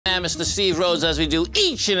Mr. Steve Rhodes, as we do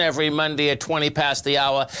each and every Monday at 20 past the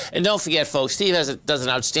hour. And don't forget, folks, Steve does an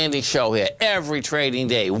outstanding show here every trading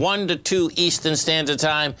day, 1 to 2 Eastern Standard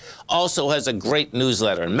Time. Also has a great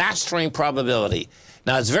newsletter, Mastering Probability.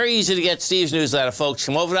 Now, it's very easy to get Steve's newsletter, folks.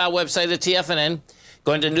 Come over to our website at TFNN.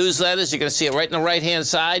 Go into newsletters. You're going to see it right on the right-hand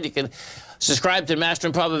side. You can subscribe to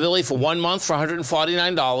Mastering Probability for 1 month for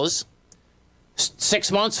 $149.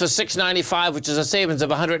 6 months for $695, which is a savings of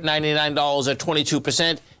 $199 at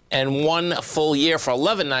 22%, and 1 full year for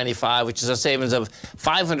 $1195, which is a savings of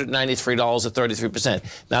 $593 at 33%.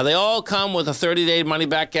 Now, they all come with a 30-day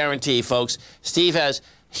money-back guarantee, folks. Steve has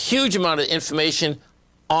a huge amount of information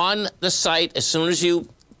on the site as soon as you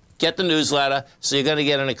get the newsletter, so you're going to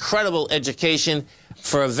get an incredible education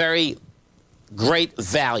for a very great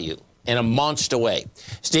value in a monster way.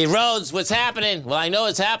 Steve Rhodes, what's happening? Well, I know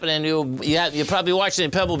it's happening. You're probably watching in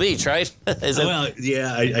Pebble Beach, right? Well,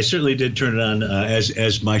 yeah, I certainly did turn it on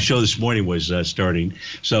as my show this morning was starting.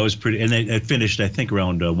 So it was pretty, and it finished, I think,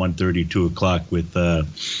 around 1:30, 2 o'clock with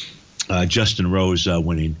Justin Rose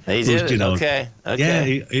winning. He did it. Okay. Yeah,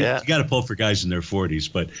 you got to pull for guys in their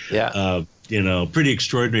 40s, but yeah. Pretty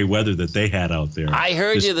extraordinary weather that they had out there. I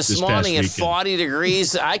heard you this morning at 40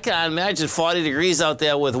 degrees. I can't imagine 40 degrees out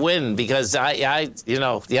there with wind because yeah. And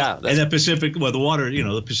the Pacific, well, the water,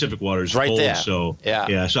 the Pacific water is right cold. There. So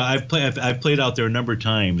yeah. So I've played out there a number of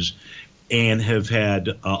times, and have had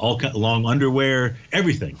all long underwear,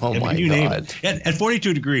 everything. Oh, my God. God. At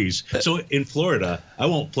 42 degrees. So in Florida, I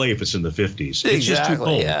won't play if it's in the 50s. Exactly, it's just too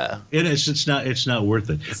cold. Yeah. It is. It's not worth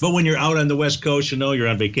it. But when you're out on the West Coast, you're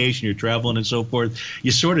on vacation, you're traveling and so forth,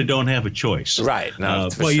 you sort of don't have a choice. Right. No,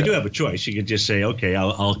 you do have a choice. You can just say, okay,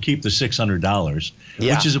 I'll keep the $600,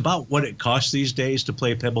 which is about what it costs these days to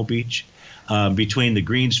play Pebble Beach. Between the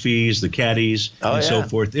greens fees, the caddies, and so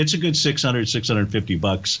forth, it's a good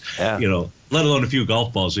 $650, let alone a few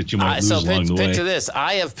golf balls that you might lose along the way. Picture this.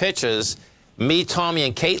 I have pictures, me, Tommy,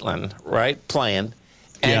 and Caitlin, right, playing.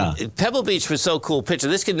 And Pebble Beach was so cool. Picture.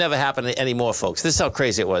 This could never happen anymore, folks. This is how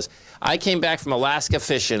crazy it was. I came back from Alaska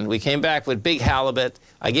fishing. We came back with big halibut.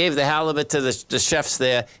 I gave the halibut to the chefs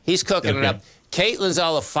there. He's cooking it up. Caitlin's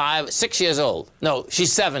all of 6 years old. No,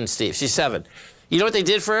 she's 7, Steve. She's 7. You know what they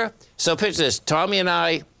did for her? So picture this. Tommy and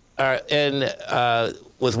I are in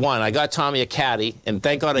with one. I got Tommy a caddy, and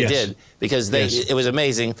thank God I did, because it was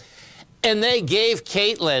amazing. And they gave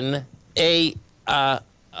Caitlin a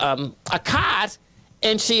cart,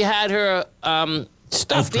 and she had her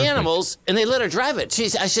stuffed animals, and they let her drive it.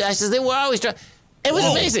 I said, they were always driving. It was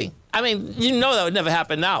amazing. I mean, that would never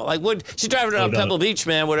happen now. Like, she's driving around Pebble Beach,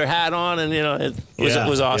 man, with her hat on, and it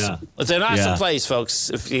was awesome. Yeah. It's an awesome place, folks.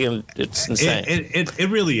 It's insane. It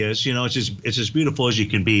really is. It's as beautiful as you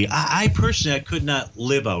can be. I personally, I could not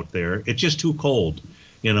live out there. It's just too cold.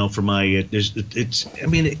 For my it's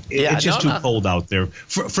just too cold out there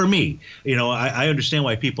for me. I understand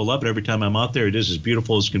why people love it. Every time I'm out there, it is as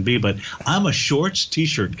beautiful as can be. But I'm a shorts,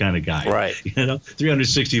 t-shirt kind of guy. Right.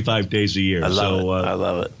 365 days a year. I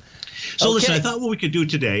love it. So listen, I thought what we could do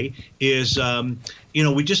today is,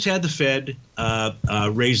 we just had the Fed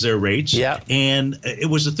raise their rates. Yeah. And it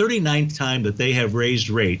was the 39th time that they have raised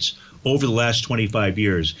rates over the last 25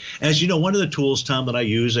 years. As you know, one of the tools, Tom, that I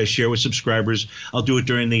use, I share with subscribers. I'll do it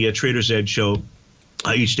during the Trader's Edge show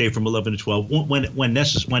each day from 11 to 12 when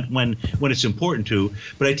it's important to.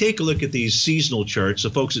 But I take a look at these seasonal charts. The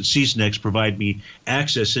folks at SeasonX provide me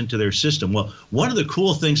access into their system. Well, one of the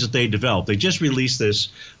cool things that they developed, they just released this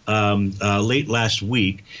late last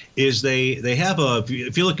week, is they have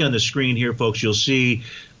if you look on the screen here, folks, you'll see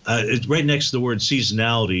it's right next to the word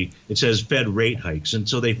seasonality. It says Fed rate hikes, and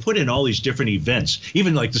so they put in all these different events,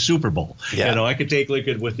 even like the Super Bowl. Yeah. I could take a look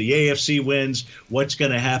at with the AFC wins, what's going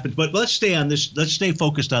to happen. But let's stay on this. Let's stay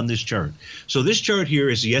focused on this chart. So this chart here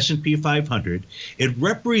is the S&P 500. It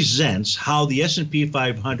represents how the S&P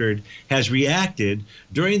 500 has reacted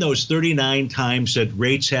during those 39 times that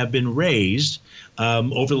rates have been raised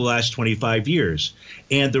over the last 25 years.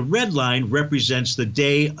 And the red line represents the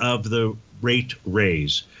day of the rate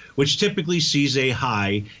raise, which typically sees a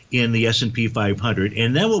high in the S&P 500.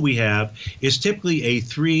 And then what we have is typically a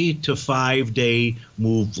 3 to 5 day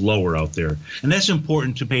move lower out there. And that's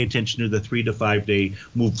important to pay attention to, the 3 to 5 day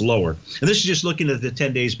move lower. And this is just looking at the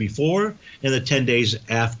 10 days before and the 10 days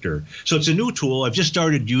after. So it's a new tool. I've just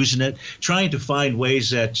started using it, trying to find ways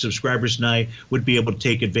that subscribers and I would be able to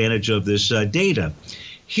take advantage of this data.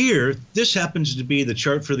 Here, this happens to be the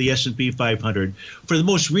chart for the S&P 500 for the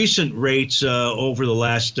most recent rates over the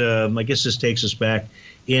last, I guess this takes us back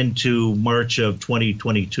into March of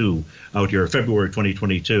 2022 out here, February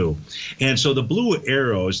 2022. And so the blue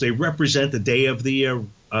arrows, they represent the day of the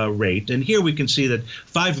rate. And here we can see that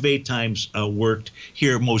 5 of 8 times worked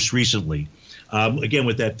here most recently. Again,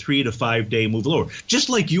 with that 3 to 5 day move lower. Just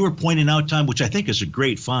like you were pointing out, Tom, which I think is a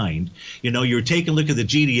great find. You know, you're taking a look at the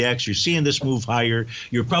GDX, you're seeing this move higher.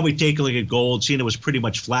 You're probably taking a look at gold, seeing it was pretty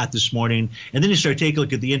much flat this morning. And then you start taking a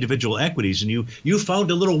look at the individual equities, and you found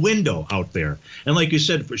a little window out there. And like you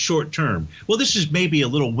said, for short term, well, this is maybe a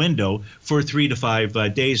little window for 3 to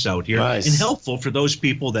 5 days out here. Nice. And helpful for those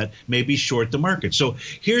people that maybe short the market. So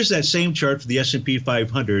here's that same chart for the S&P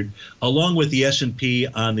 500, along with the S&P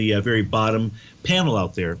on the very bottom panel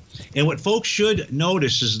out there. And what folks should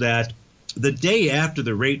notice is that the day after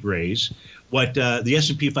the rate raise, what the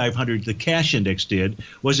S&P 500, the cash index, did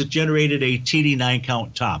was it generated a TD9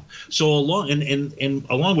 count top. So along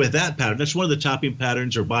along with that pattern, that's one of the topping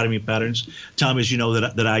patterns or bottoming patterns, Tom, as you know,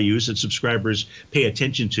 that I use, that subscribers pay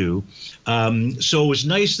attention to. So it was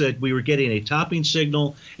nice that we were getting a topping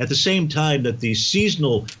signal at the same time that the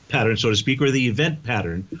seasonal pattern, so to speak, or the event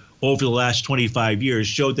pattern over the last 25 years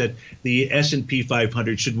showed that the S&P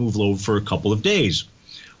 500 should move lower for a couple of days.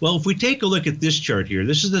 Well, if we take a look at this chart here,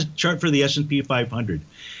 this is the chart for the S&P 500.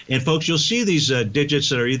 And folks, you'll see these digits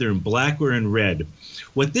that are either in black or in red.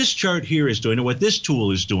 What this chart here is doing, or what this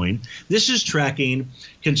tool is doing, this is tracking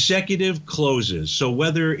consecutive closes. So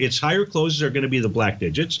whether it's higher closes are going to be the black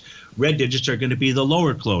digits, red digits are going to be the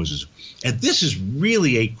lower closes. And this is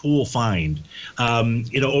really a cool find, over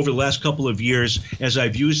the last couple of years as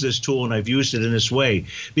I've used this tool, and I've used it in this way,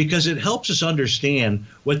 because it helps us understand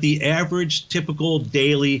what the average typical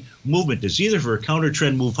daily movement is, either for a counter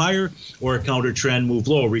trend move higher or a counter trend move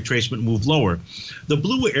lower, retracement move lower. The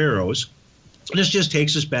blue arrows, this just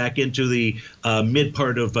takes us back into the mid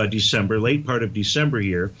part of December, late part of December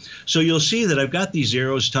here. So you'll see that I've got these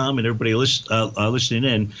arrows, Tom, and everybody listening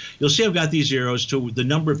in. You'll see I've got these arrows to the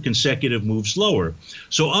number of consecutive moves lower.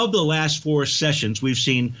 So of the last 4 sessions, we've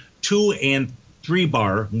seen 2 and 3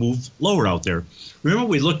 bar move lower out there. Remember,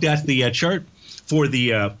 we looked at the chart for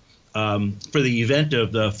the event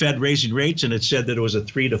of the Fed raising rates, and it said that it was a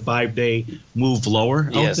 3 to 5 day move lower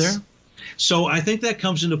out there. So I think that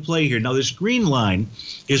comes into play here. Now, this green line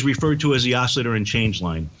is referred to as the oscillator and change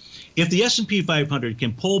line. If the S&P 500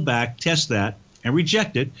 can pull back, test that, and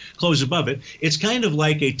reject it, close above it, it's kind of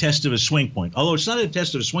like a test of a swing point. Although it's not a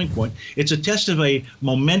test of a swing point, it's a test of a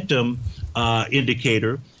momentum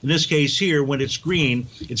indicator. In this case here, when it's green,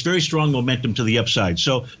 it's very strong momentum to the upside.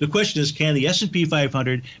 So the question is, can the S&P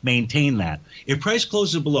 500 maintain that? If price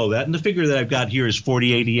closes below that, and the figure that I've got here is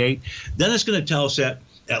 4088, then it's going to tell us that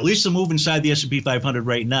at least the move inside the S&P 500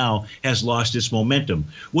 right now has lost its momentum,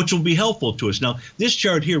 which will be helpful to us. Now, this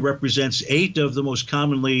chart here represents 8 of the most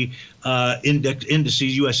commonly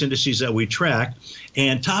indices, U.S. indices that we track,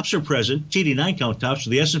 and tops are present, TD9 count tops for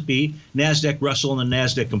the S&P, NASDAQ, Russell, and the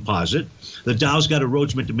NASDAQ Composite. The Dow's got a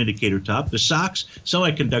Rhodes Momentum Indicator top. The SOX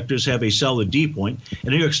semiconductors have a solid D point, and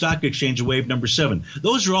the New York Stock Exchange a wave number 7.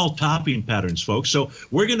 Those are all topping patterns, folks. So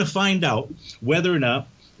we're going to find out whether or not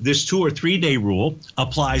this 2 or 3 day rule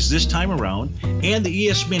applies this time around, and the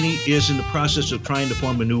ES Mini is in the process of trying to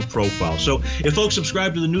form a new profile. So if folks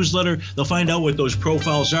subscribe to the newsletter, they'll find out what those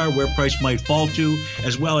profiles are, where price might fall to,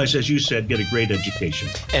 as well as you said, get a great education.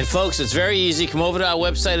 And folks, it's very easy. Come over to our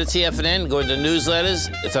website at TFNN, go into newsletters.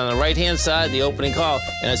 It's on the right-hand side, the opening call.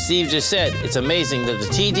 And as Steve just said, it's amazing that the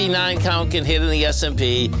TD9 count can hit in the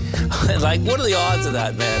S&P. Like, what are the odds of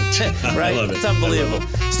that, man? Right? I love it. It's unbelievable.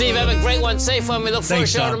 Steve, have a great one. Safe one. We look forward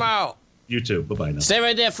to a show tomorrow. You too. Bye-bye now. Stay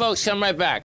right there, folks. Come right back.